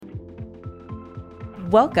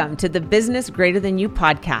Welcome to the Business Greater Than You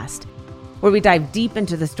podcast, where we dive deep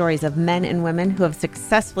into the stories of men and women who have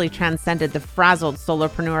successfully transcended the frazzled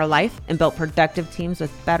solopreneur life and built productive teams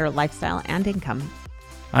with better lifestyle and income.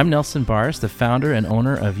 I'm Nelson Bars, the founder and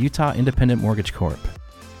owner of Utah Independent Mortgage Corp.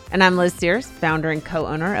 And I'm Liz Sears, founder and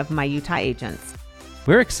co-owner of My Utah Agents.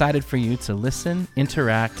 We're excited for you to listen,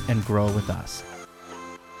 interact, and grow with us.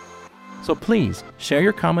 So please share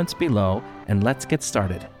your comments below and let's get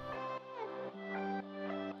started.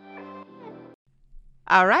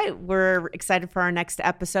 All right, we're excited for our next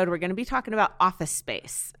episode. We're going to be talking about office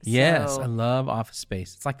space. Yes, I love office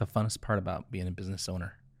space. It's like the funnest part about being a business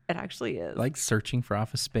owner. It actually is. Like searching for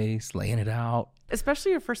office space, laying it out.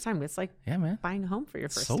 Especially your first time. It's like buying a home for your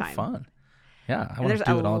first time. So fun. Yeah, I want to do it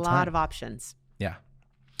all the time. There's a lot of options. Yeah.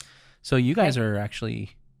 So you guys are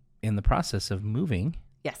actually in the process of moving.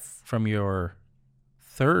 Yes. From your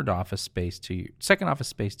third office space to your second office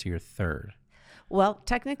space to your third. Well,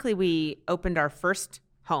 technically, we opened our first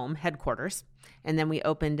home, headquarters, and then we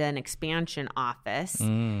opened an expansion office,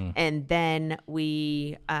 and then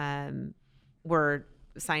we were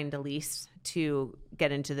signed a lease to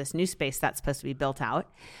get into this new space that's supposed to be built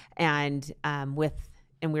out, and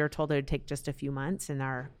we were told it would take just a few months, and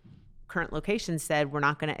our current location said we're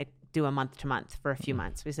not going to do a month to month for a few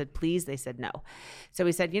months. We said, please. They said no. So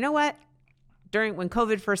we said, you know what? When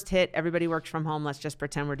COVID first hit, everybody worked from home. Let's just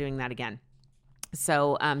pretend we're doing that again.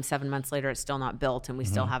 So 7 months later, it's still not built, and we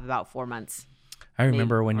still have about 4 months. I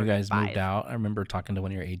remember when you guys moved out. I remember talking to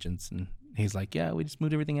one of your agents, and he's like, yeah, we just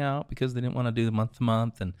moved everything out because they didn't want to do the month to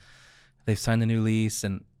month, and they've signed a new lease,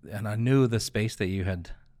 and I knew the space that you had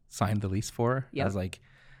signed the lease for. Yep. I was like,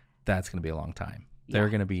 that's going to be a long time. Yeah. They're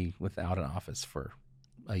going to be without an office for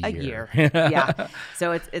a year. Yeah.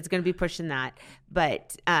 So it's going to be pushing that.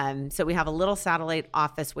 But so we have a little satellite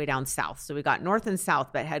office way down south. So we got north and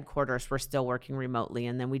south, but headquarters, we're still working remotely.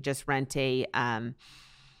 And then we just rent my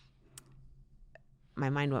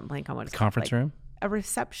mind went blank on what it's conference room? A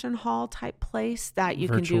reception hall type place that you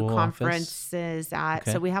Virtual can do conferences at.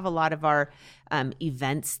 Okay. So we have a lot of our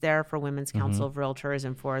events there for Women's Council of Realtors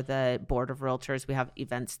and for the Board of Realtors. We have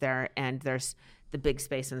events there, and there's the big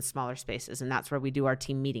space and smaller spaces, and that's where we do our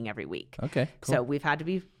team meeting every week. Okay, cool. So we've had to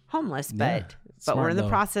be homeless, but we're in the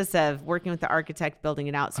process of working with the architect, building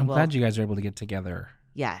it out. So I'm glad you guys are able to get together.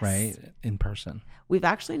 Yes. Right? In person. We've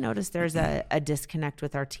actually noticed there's a disconnect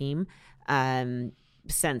with our team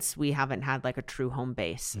since we haven't had like a true home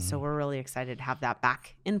base. So we're really excited to have that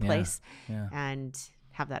back in place and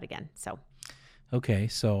have that again. So. Okay,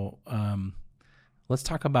 so let's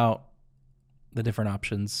talk about the different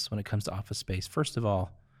options when it comes to office space. First of all,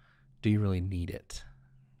 do you really need it?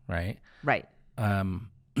 Right? Right.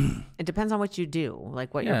 It depends on what you do,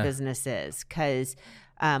 like what your business is. Because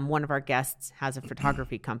one of our guests has a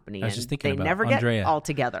photography company, and they never get all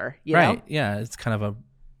together. You know? Yeah, it's kind of a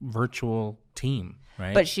virtual team,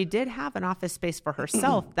 right? But she did have an office space for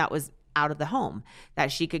herself that was out of the home that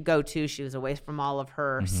she could go to. She was away from all of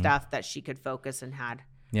her stuff that she could focus and had.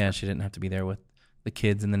 Yeah, she didn't have to be there with the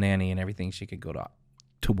kids and the nanny and everything. She could go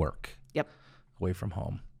to work. Yep. Away from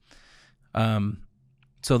home.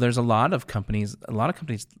 So there's a lot of companies,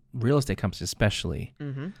 real estate companies especially,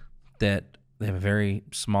 that they have a very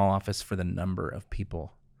small office for the number of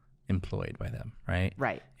people employed by them, right?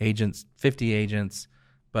 Right. Agents, 50 agents,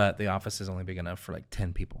 but the office is only big enough for like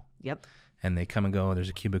 10 people. Yep. And they come and go, there's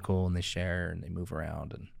a cubicle, and they share, and they move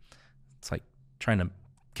around, and it's like trying to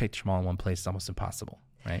catch them all in one place is almost impossible.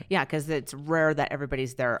 Right. Yeah, because it's rare that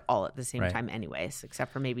everybody's there all at the same time anyways,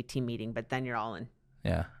 except for maybe team meeting, but then you're all in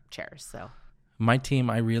chairs. So my team,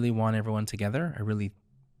 I really want everyone together. I really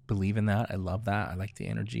believe in that. I love that. I like the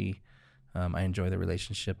energy. I enjoy the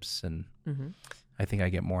relationships, and I think I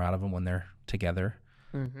get more out of them when they're together.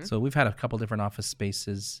 So we've had a couple different office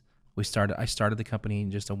spaces. I started the company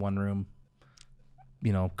in just a one-room,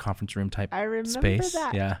 conference room type space. I remember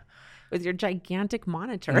that. Yeah. With your gigantic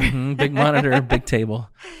monitor. Big monitor, big table.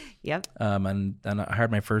 Yep. And I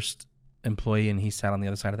hired my first employee, and he sat on the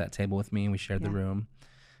other side of that table with me, and we shared the room.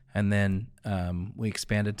 And then we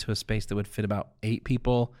expanded to a space that would fit about 8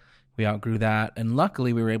 people. We outgrew that. And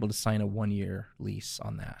luckily, we were able to sign a 1-year lease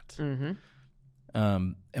on that.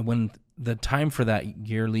 And when the time for that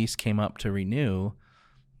year lease came up to renew,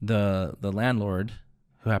 the landlord,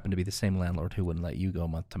 who happened to be the same landlord who wouldn't let you go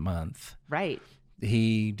month to month. Right.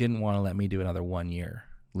 He didn't want to let me do another 1-year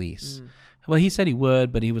lease. Well, he said he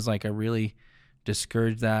would, but he was like, I really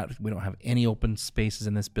discourage that. We don't have any open spaces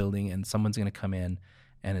in this building, and someone's going to come in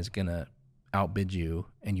and is going to outbid you,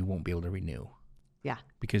 and you won't be able to renew. Yeah.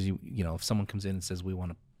 Because, if someone comes in and says, we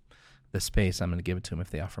want the space, I'm going to give it to them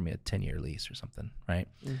if they offer me a 10-year lease or something, right?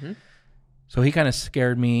 So he kind of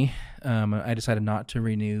scared me. I decided not to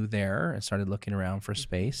renew there and started looking around for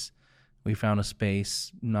space. We found a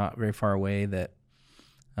space not very far away that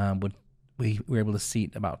we were able to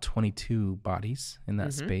seat about 22 bodies in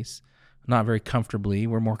that space. Not very comfortably.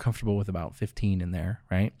 We're more comfortable with about 15 in there,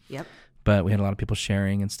 right? Yep. But we had a lot of people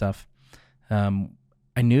sharing and stuff.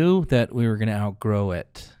 I knew that we were going to outgrow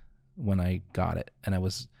it when I got it. And I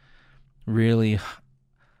was really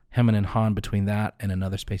hemming and hawing between that and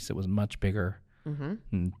another space that was much bigger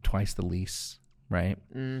and twice the lease, right?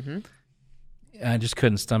 I just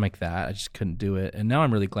couldn't stomach that. I just couldn't do it. And now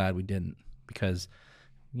I'm really glad we didn't, because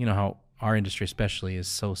you know how our industry especially is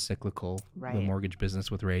so cyclical, right. The mortgage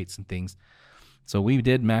business with rates and things. So we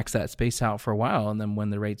did max that space out for a while. And then when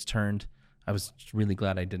the rates turned, I was really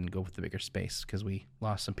glad I didn't go with the bigger space, because we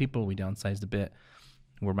lost some people. We downsized a bit.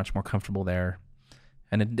 We're much more comfortable there.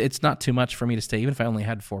 And it's not too much for me to stay. Even if I only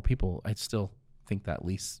had 4 people, I still think that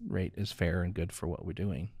lease rate is fair and good for what we're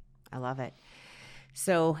doing. I love it.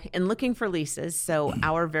 So in looking for leases,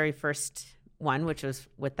 our very first one, which was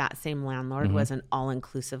with that same landlord, was an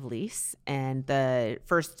all-inclusive lease. And the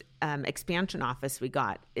first expansion office we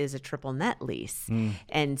got is a triple net lease.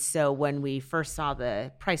 And so when we first saw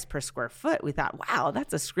the price per square foot, we thought, wow,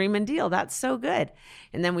 that's a screaming deal. That's so good.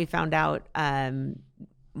 And then we found out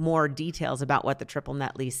more details about what the triple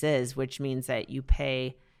net lease is, which means that you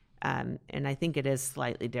pay, and I think it is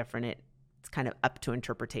slightly different. It's kind of up to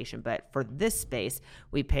interpretation, but for this space,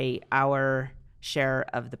 we pay our share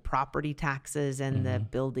of the property taxes and the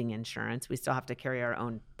building insurance. We still have to carry our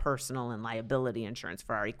own personal and liability insurance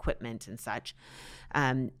for our equipment and such.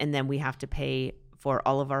 And then we have to pay for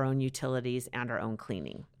all of our own utilities and our own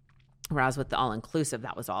cleaning. Whereas with the all-inclusive,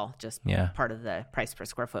 that was all just part of the price per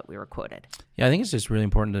square foot we were quoted. Yeah, I think it's just really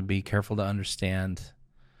important to be careful to understand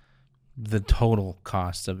the total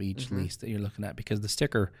cost of each lease that you're looking at, because the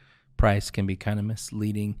sticker price can be kind of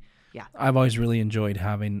misleading. Yeah, I've always really enjoyed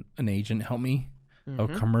having an agent help me, a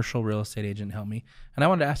commercial real estate agent help me. And I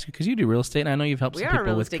wanted to ask you, because you do real estate, and I know you've helped some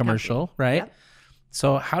people with commercial, company. Right? Yep.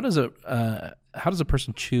 So how does a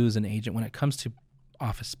person choose an agent when it comes to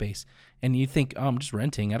office space? And you think, oh, I'm just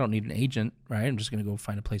renting, I don't need an agent, right? I'm just going to go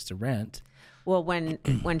find a place to rent. Well, when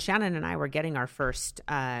Shannon and I were getting our first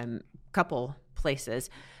couple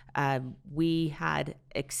places, we had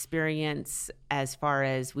experience as far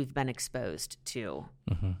as we've been exposed to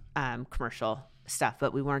commercial stuff,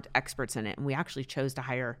 but we weren't experts in it. And we actually chose to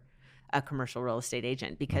hire a commercial real estate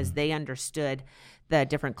agent because they understood the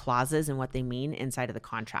different clauses and what they mean inside of the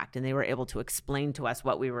contract. And they were able to explain to us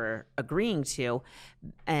what we were agreeing to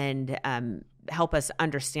and help us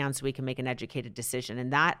understand so we can make an educated decision.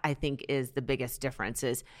 And that, I think, is the biggest difference,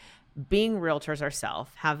 is being realtors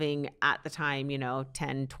ourselves, having at the time,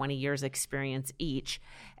 10, 20 years experience each,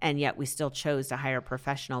 and yet we still chose to hire a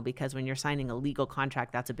professional, because when you're signing a legal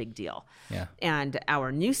contract, that's a big deal. Yeah. And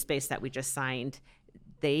our new space that we just signed,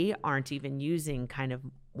 they aren't even using kind of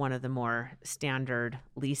one of the more standard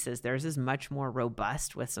leases. Theirs is much more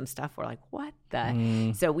robust with some stuff. We're like, what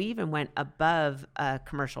the? So we even went above a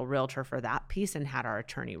commercial realtor for that piece and had our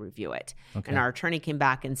attorney review it. Okay. And our attorney came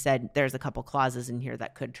back and said, there's a couple clauses in here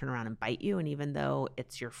that could turn around and bite you. And even though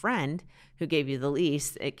it's your friend who gave you the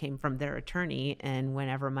lease, it came from their attorney. And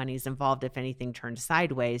whenever money's involved, if anything turns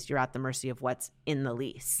sideways, you're at the mercy of what's in the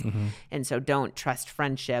lease. And so don't trust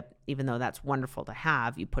friendship, even though that's wonderful to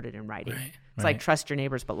have. You put it in writing. Right. It's like trust your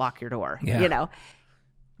neighbors, but lock your door,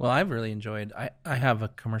 Well, I've really enjoyed, I have a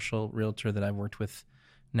commercial realtor that I've worked with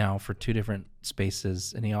now for 2 different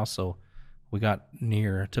spaces. And we got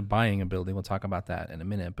near to buying a building. We'll talk about that in a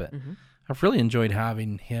minute, but I've really enjoyed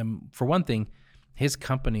having him. For one thing, his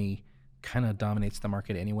company kind of dominates the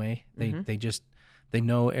market anyway. They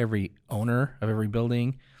know every owner of every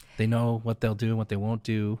building. They know what they'll do and what they won't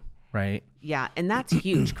do. Right. Yeah. And that's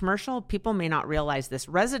huge. Commercial, people may not realize this.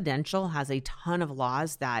 Residential has a ton of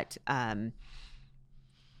laws that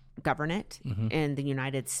govern it in the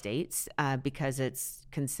United States because it's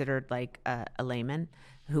considered like a layman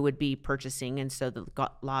who would be purchasing. And so the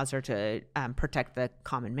laws are to protect the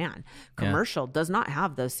common man. Commercial does not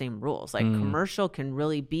have those same rules. Like commercial can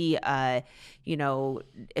really be,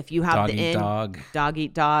 if you have dog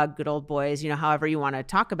eat dog, good old boys, however you want to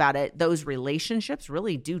talk about it, those relationships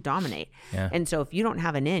really do dominate. Yeah. And so if you don't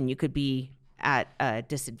have an in, you could be at a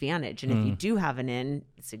disadvantage. And if you do have an in,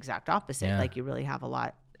 it's the exact opposite. Yeah. Like you really have a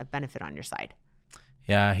lot of benefit on your side.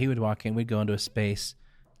 Yeah. He would walk in, we'd go into a space,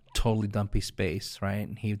 totally dumpy space, right?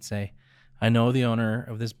 And he would say, I know the owner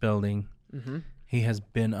of this building. He has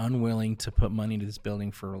been unwilling to put money into this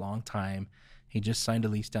building for a long time. He just signed a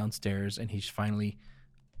lease downstairs, and he's finally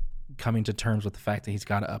coming to terms with the fact that he's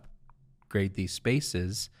got to upgrade these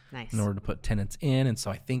spaces Nice. in order to put tenants in. And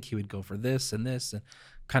so I think he would go for this and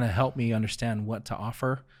kind of help me understand what to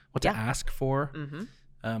offer, what to ask for.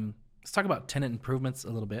 Let's talk about tenant improvements a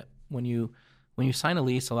little bit. When you sign a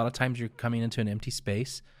lease, a lot of times you're coming into an empty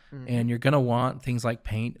space and you're going to want things like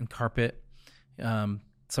paint and carpet.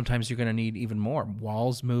 Sometimes you're going to need even more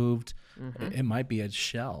walls moved. It might be a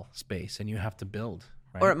shell space and you have to build.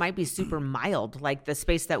 Right? Or it might be super mild, like the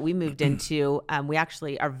space that we moved into. We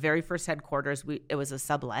actually, our very first headquarters, it was a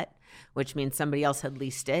sublet, which means somebody else had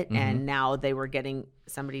leased it, and now they were getting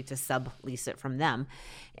somebody to sublease it from them,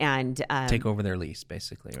 and take over their lease,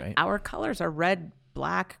 basically, right? Our colors are red,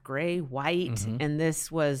 black, gray, white, and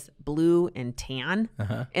this was blue and tan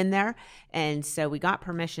in there. And so we got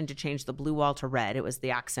permission to change the blue wall to red. It was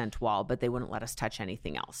the accent wall, but they wouldn't let us touch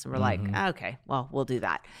anything else. And we're like, okay, well, we'll do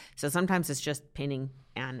that. So sometimes it's just painting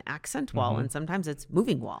an accent wall, and sometimes it's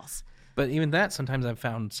moving walls. But even that, sometimes I've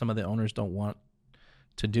found some of the owners don't want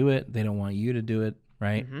to do it. They don't want you to do it,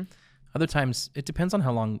 right? Other times, it depends on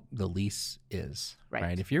how long the lease is,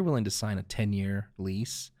 right? If you're willing to sign a 10-year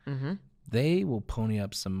lease, they will pony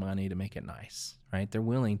up some money to make it nice, right? They're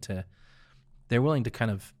willing to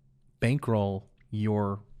kind of bankroll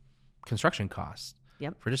your construction costs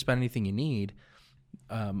for just about anything you need.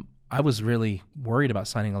 I was really worried about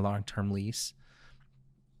signing a long-term lease,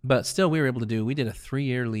 but still we did a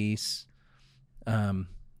 3-year lease.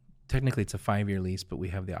 Technically it's a 5-year lease, but we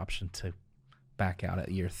have the option to back out at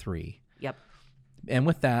year 3. Yep. And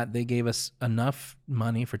with that, they gave us enough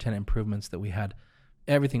money for tenant improvements that we had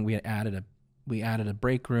everything. We added a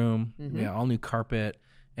break room. We had all new carpet.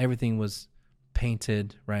 Everything was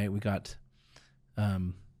painted, right? We got a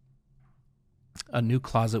new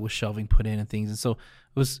closet with shelving put in and things. And so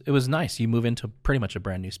it was nice. You move into pretty much a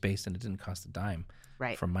brand new space and it didn't cost a dime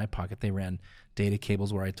from my pocket. They ran data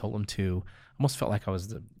cables where I told them to. Almost felt like I was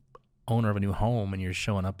the owner of a new home and you're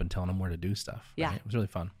showing up and telling them where to do stuff. Yeah. Right? It was really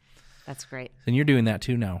fun. That's great. And you're doing that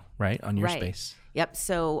too now, right? On your space. Yep.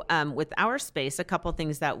 So with our space, a couple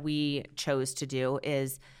things that we chose to do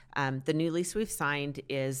is the new lease we've signed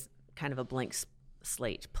is kind of a blank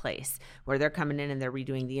slate place where they're coming in and they're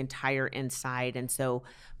redoing the entire inside. And so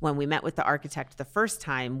when we met with the architect the first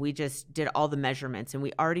time, we just did all the measurements and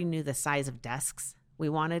we already knew the size of desks we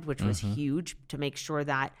wanted, which was huge, to make sure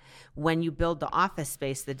that when you build the office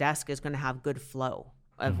space, the desk is going to have good flow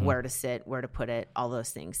of where to sit, where to put it, all those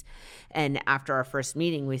things. And after our first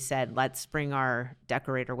meeting, we said, let's bring our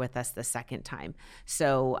decorator with us the second time.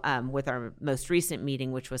 So with our most recent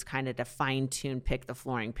meeting, which was kind of to fine tune, pick the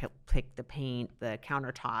flooring, pick the paint, the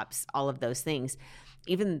countertops, all of those things,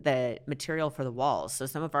 even the material for the walls. So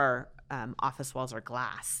some of our office walls are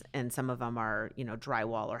glass and some of them are,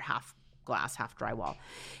 drywall or half glass, half drywall.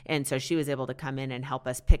 And so she was able to come in and help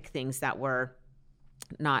us pick things that were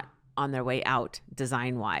not on their way out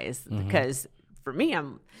design wise, because for me,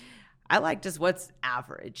 I like just what's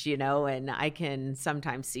average, and I can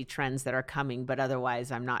sometimes see trends that are coming, but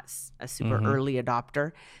otherwise I'm not a super early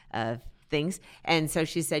adopter of things. And so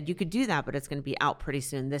she said, you could do that, but it's going to be out pretty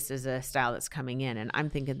soon. This is a style that's coming in. And I'm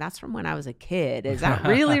thinking, that's from when I was a kid. Is that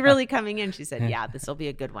really, really coming in? She said, yeah, this will be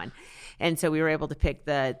a good one. And so we were able to pick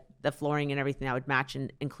the flooring and everything that would match,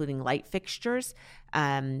 including light fixtures.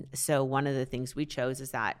 So one of the things we chose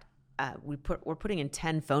is that we're putting in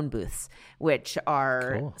 10 phone booths, which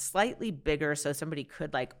are slightly bigger, so somebody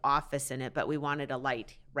could office in it, but we wanted a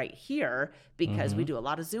light right here because we do a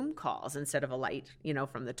lot of Zoom calls instead of a light,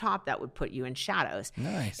 from the top that would put you in shadows.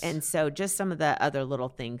 Nice. And so just some of the other little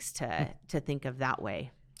things to think of that way.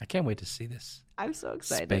 I can't wait to see this. I'm so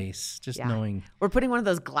excited. Space, knowing. We're putting one of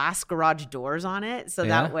those glass garage doors on it, so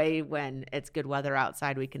that way when it's good weather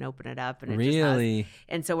outside, we can open it up. And really?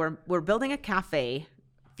 And so we're building a cafe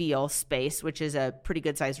feel space, which is a pretty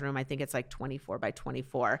good size room. I think it's 24 by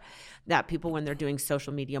 24, that people, when they're doing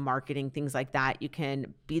social media marketing, things like that, you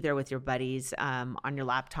can be there with your buddies on your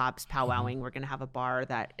laptops, powwowing. We're going to have a bar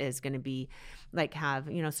that is going to be have,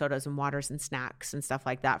 sodas and waters and snacks and stuff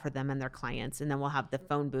like that for them and their clients. And then we'll have the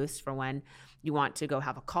phone booths for when you want to go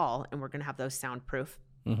have a call, and we're going to have those soundproof.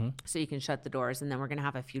 So you can shut the doors, and then we're going to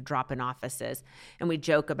have a few drop-in offices. And we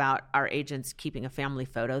joke about our agents keeping a family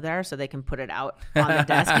photo there so they can put it out on the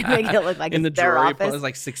desk and make it look like in it's the their drawer, office.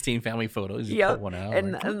 There's 16 family photos. You pull one out.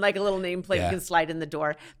 And a little nameplate you can slide in the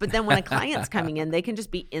door. But then when a client's coming in, they can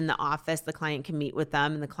just be in the office. The client can meet with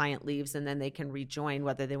them, and the client leaves, and then they can rejoin,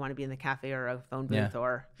 whether they want to be in the cafe or a phone booth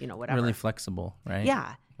or, whatever. Really flexible, right?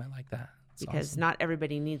 Yeah. I like that. That's because awesome. Not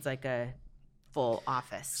everybody needs a full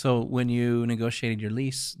office. So when you negotiated your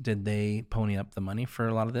lease, did they pony up the money for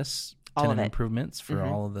a lot of this? All of tenant it. Improvements for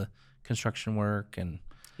all of the construction work? And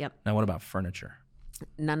Yep. Now what about furniture?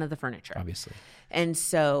 None of the furniture. Obviously. And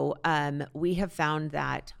so we have found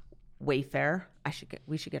that Wayfair,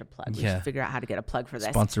 we should get a plug. We should figure out how to get a plug for this.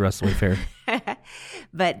 Sponsor us, Wayfair.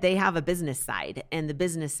 But they have a business side, and the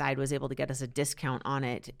business side was able to get us a discount on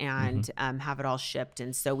it and have it all shipped.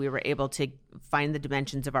 And so we were able to find the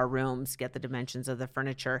dimensions of our rooms, get the dimensions of the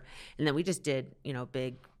furniture, and then we just did,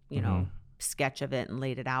 big, sketch of it and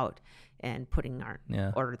laid it out and putting our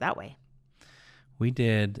order that way. We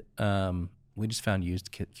did. We just found used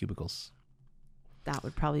cubicles. That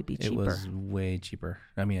would probably be cheaper. It was way cheaper.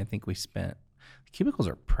 I mean, I think we spent. Cubicles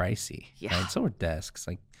are pricey. Yeah. Right? So are desks.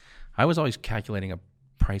 Like, I was always calculating a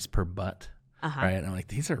price per butt. Right. And I'm like,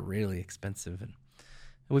 these are really expensive. And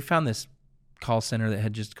we found this call center that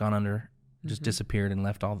had just gone under, just disappeared and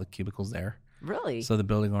left all the cubicles there. Really? So the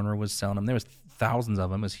building owner was selling them. There was thousands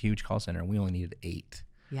of them. It was a huge call center, and we only needed 8.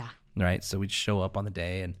 Yeah. Right. So we'd show up on the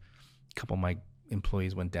day, and a couple of my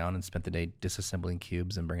employees went down and spent the day disassembling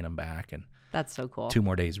cubes and bringing them back. And that's so cool. 2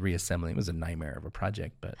 more days reassembling. It was a nightmare of a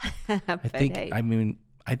project, but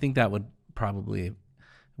I think that would probably,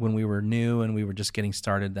 when we were new and we were just getting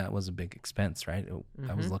started, that was a big expense, right?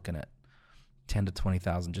 I was looking at $10,000 to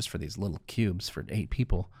 $20,000 just for these little cubes for 8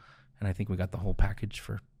 people, and I think we got the whole package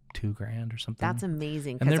for $2,000 or something. That's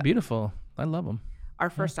amazing. And they're beautiful. I love them. Our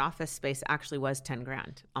first office space actually was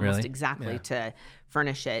 $10,000, almost exactly to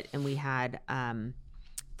furnish it, and we had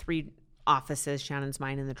 3 offices, Shannon's,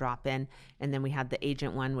 mine, and the drop-in, and then we had the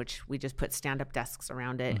agent one, which we just put stand-up desks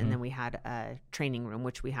around it, and then we had a training room,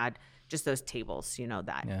 which we had just those tables,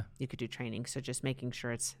 that you could do training. So just making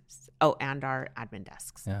sure and our admin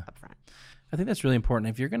desks up front. I think that's really important.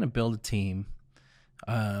 If you're going to build a team,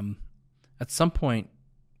 at some point,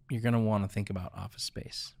 you're going to want to think about office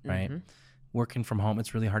space, right? Working from home,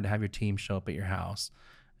 it's really hard to have your team show up at your house.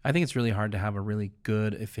 I think it's really hard to have a really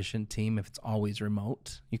good, efficient team if it's always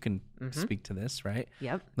remote. You can speak to this, right?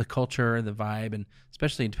 Yep. The culture, the vibe, and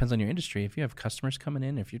especially it depends on your industry. If you have customers coming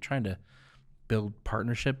in, if you're trying to build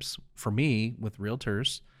partnerships, for me, with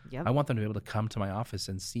realtors, I want them to be able to come to my office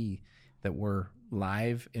and see that we're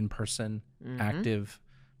live, in person, active,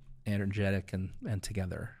 energetic, and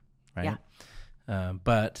together, right? Yeah.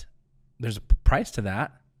 But there's a price to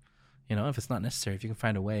that. If it's not necessary, if you can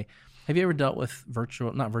find a way. Have you ever dealt with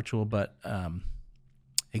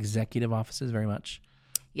executive offices very much?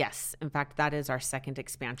 Yes. In fact, that is our second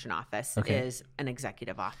expansion office, is an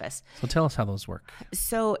executive office. So tell us how those work.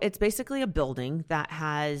 So it's basically a building that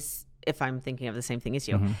has, if I'm thinking of the same thing as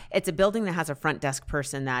you, it's a building that has a front desk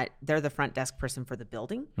person that they're the front desk person for the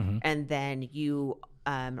building. And then you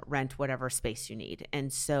rent whatever space you need.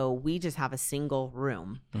 And so we just have a single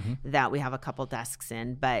room that we have a couple desks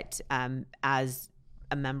in. But as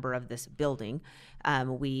a member of this building,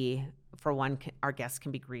 our guests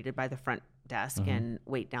can be greeted by the front desk and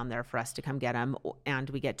wait down there for us to come get them. And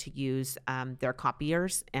we get to use their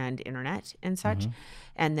copiers and internet and such.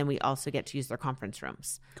 And then we also get to use their conference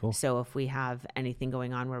rooms. Cool. So if we have anything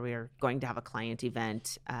going on where we're going to have a client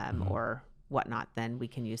event or whatnot, then we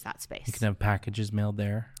can use that space. You can have packages mailed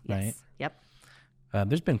there, right? Yep.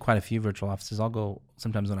 There's been quite a few virtual offices. I'll go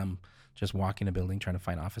sometimes when I'm just walking a building trying to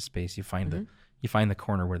find office space. You find the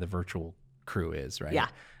corner where the virtual crew is, right? Yeah.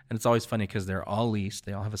 And it's always funny because they're all leased.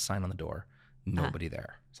 They all have a sign on the door. Nobody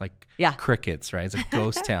there. It's like crickets, right? It's a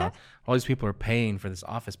ghost town. All these people are paying for this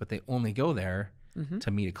office, but they only go there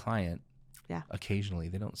to meet a client. Yeah. Occasionally,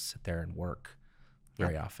 they don't sit there and work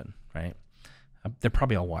very often, right? They're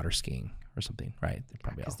probably all water skiing or something, right? They're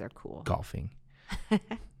probably all they're cool. Golfing.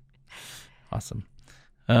 Awesome.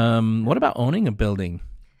 What about owning a building?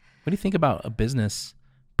 What do you think about a business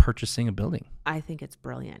purchasing a building? I think it's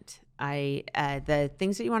brilliant. The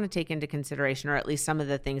things that you want to take into consideration, or at least some of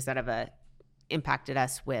the things that have impacted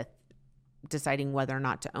us with deciding whether or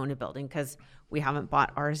not to own a building, because we haven't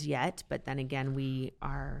bought ours yet, but then again, we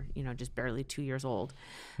are, just barely 2 years old,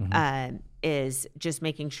 is just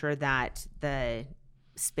making sure that the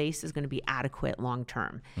space is going to be adequate long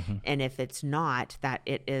term. And if it's not, that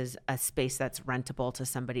it is a space that's rentable to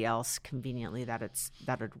somebody else conveniently, that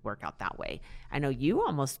would work out that way. I know you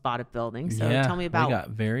almost bought a building, so tell me about. We got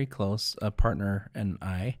very close, a partner and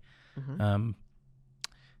I.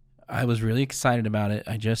 I was really excited about it.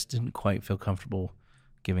 I just didn't quite feel comfortable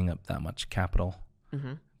giving up that much capital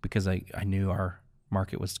because I knew our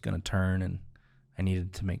market was going to turn, and I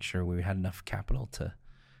needed to make sure we had enough capital to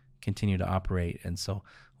continue to operate. And so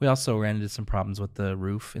we also ran into some problems with the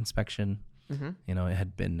roof inspection. It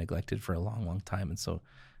had been neglected for a long, long time. And so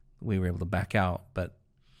we were able to back out, but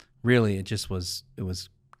really it was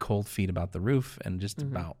cold feet about the roof and just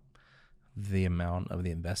about the amount of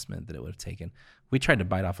the investment that it would have taken. We tried to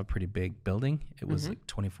bite off a pretty big building. It was like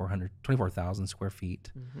 24,000 square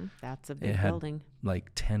feet. That's a big it had building.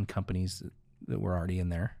 Like 10 companies that were already in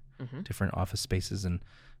there, different office spaces. And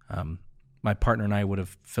my partner and I would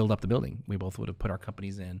have filled up the building. We both would have put our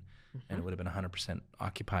companies in, and it would have been 100%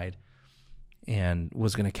 occupied, and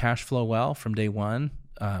was going to cash flow well from day one,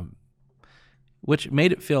 which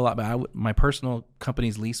made it feel a lot better. My personal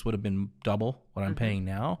company's lease would have been double what I'm paying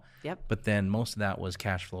now. Yep. But then most of that was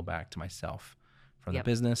cash flow back to myself from the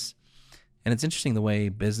business. And it's interesting the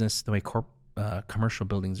way commercial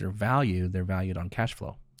buildings are valued. They're valued on cash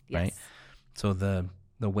flow, right? So the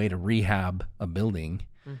way to rehab a building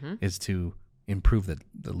is to improve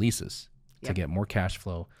the leases, to get more cash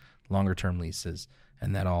flow, longer term leases,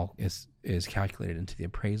 and that all is calculated into the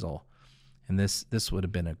appraisal. And this would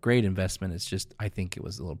have been a great investment. It's just, I think it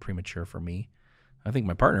was a little premature for me. I think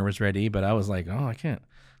my partner was ready, but I was like, oh, I can't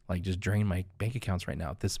like just drain my bank accounts right now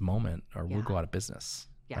at this moment, or we'll go out of business,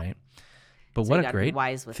 right? But so what a great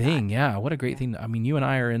thing. That. Yeah, what a great thing. I mean, you and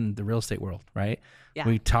I are in the real estate world, right? Yeah.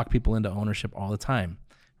 We talk people into ownership all the time,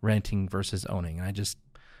 renting versus owning. And I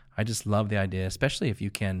just love the idea, especially if you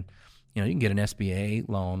can, you can get an SBA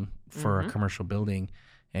loan for a commercial building,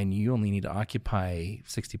 and you only need to occupy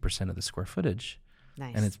 60% of the square footage.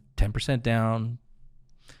 Nice. And it's 10% down.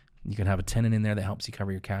 You can have a tenant in there that helps you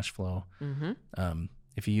cover your cash flow.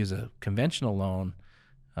 If you use a conventional loan,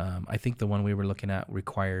 I think the one we were looking at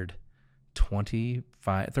required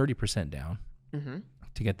 30% down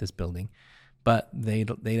to get this building, but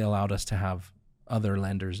they allowed us to have other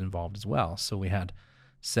lenders involved as well. So we had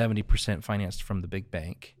 70% financed from the big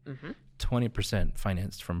bank, 20%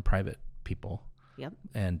 financed from private people. Yep.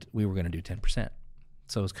 And we were going to do 10%.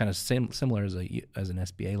 So it's kind of similar as an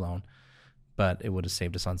SBA loan, but it would have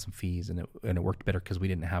saved us on some fees, and it worked better because we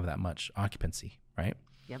didn't have that much occupancy, right?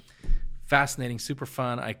 Yep. Fascinating, super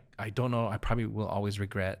fun. I don't know. I probably will always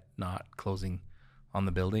regret not closing on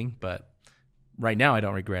the building, but right now I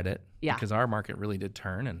don't regret it because our market really did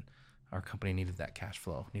turn, and our company needed that cash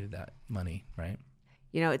flow, needed that money, right?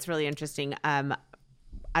 It's really interesting.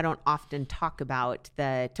 I don't often talk about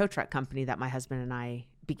the tow truck company that my husband and I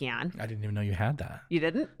began. I didn't even know you had that. You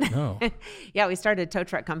didn't? No. Yeah, we started a tow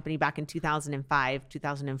truck company back in 2005,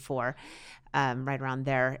 2004, right around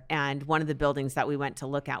there. And one of the buildings that we went to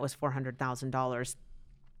look at was $400,000.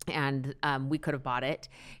 And we could have bought it.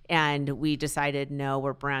 And we decided, no,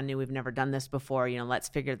 we're brand new. We've never done this before. Let's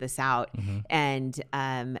figure this out. And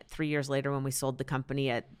 3 years later, when we sold the company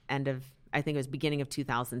at I think it was beginning of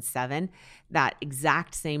 2007, that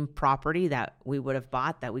exact same property that we would have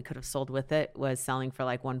bought, that we could have sold with it, was selling for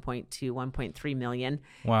like 1.2, 1.3 million.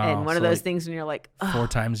 Wow. And one of those things when you're like, oh. 4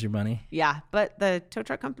 times your money. Yeah. But the tow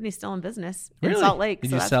truck company is still in business in Salt Lake.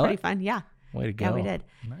 Did so you that's sell pretty it? fun. Yeah. Way to go. Yeah, we did.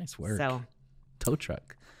 Nice work. So tow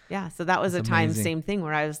truck. Yeah. So that was That's a time, amazing. same thing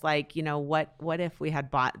where I was like, what if we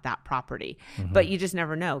had bought that property? But you just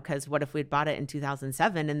never know, because what if we'd bought it in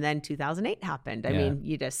 2007 and then 2008 happened? I mean,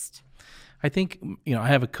 you just... I think, I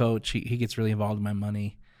have a coach. He gets really involved in my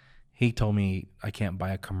money. He told me I can't buy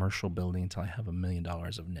a commercial building until I have $1 million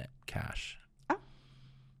of net cash. Oh.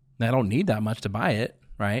 Now, I don't need that much to buy it,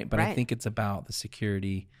 right? But I think it's about the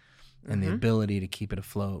security and the ability to keep it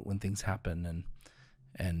afloat when things happen.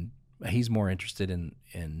 And he's more interested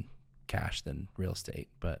in cash than real estate.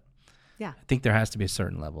 But I think there has to be a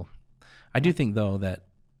certain level. I do think, though, that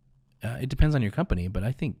it depends on your company. But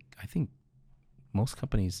I think most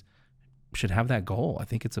companies should have that goal. I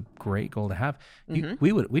think it's a great goal to have.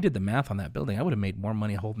 We did the math on that building. I would have made more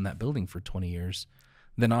money holding that building for 20 years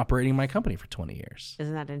than operating my company for 20 years.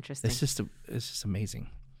 Isn't that interesting? It's just amazing.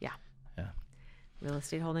 Yeah. Yeah. Real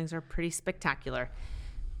estate holdings are pretty spectacular.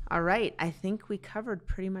 All right. I think we covered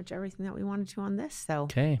pretty much everything that we wanted to on this. So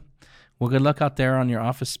okay. Well, good luck out there on your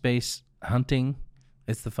office space hunting.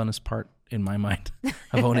 It's the funnest part in my mind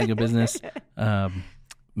of owning a business.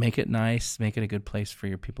 Make it nice. Make it a good place for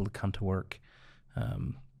your people to come to work.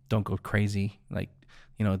 Don't go crazy. Like,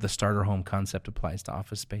 the starter home concept applies to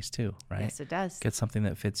office space too, right? Yes, it does. Get something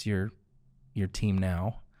that fits your team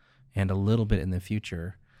now and a little bit in the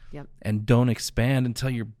future. Yep. And don't expand until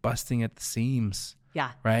you're busting at the seams.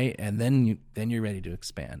 Yeah. Right? And then you're ready to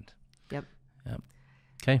expand. Yep.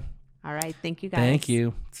 Okay. All right. Thank you, guys. Thank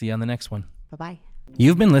you. See you on the next one. Bye-bye.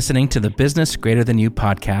 You've been listening to the Business Greater Than You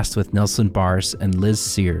podcast with Nelson Bars and Liz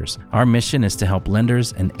Sears. Our mission is to help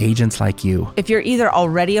lenders and agents like you. If you're either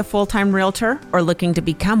already a full-time realtor or looking to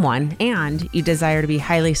become one, and you desire to be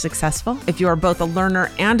highly successful, if you are both a learner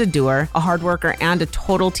and a doer, a hard worker and a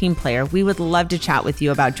total team player, we would love to chat with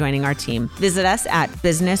you about joining our team. Visit us at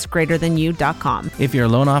businessgreaterthanYou.com. If you're a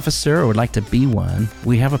loan officer or would like to be one,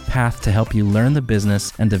 we have a path to help you learn the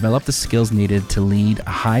business and develop the skills needed to lead a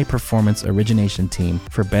high-performance origination team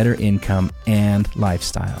for better income and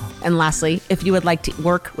lifestyle. And lastly, if you would like to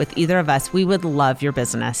work with either of us, we would love your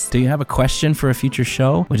business. Do you have a question for a future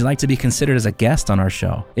show? Would you like to be considered as a guest on our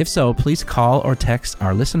show? If so, please call or text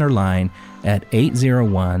our listener line at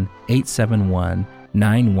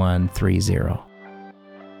 801-871-9130.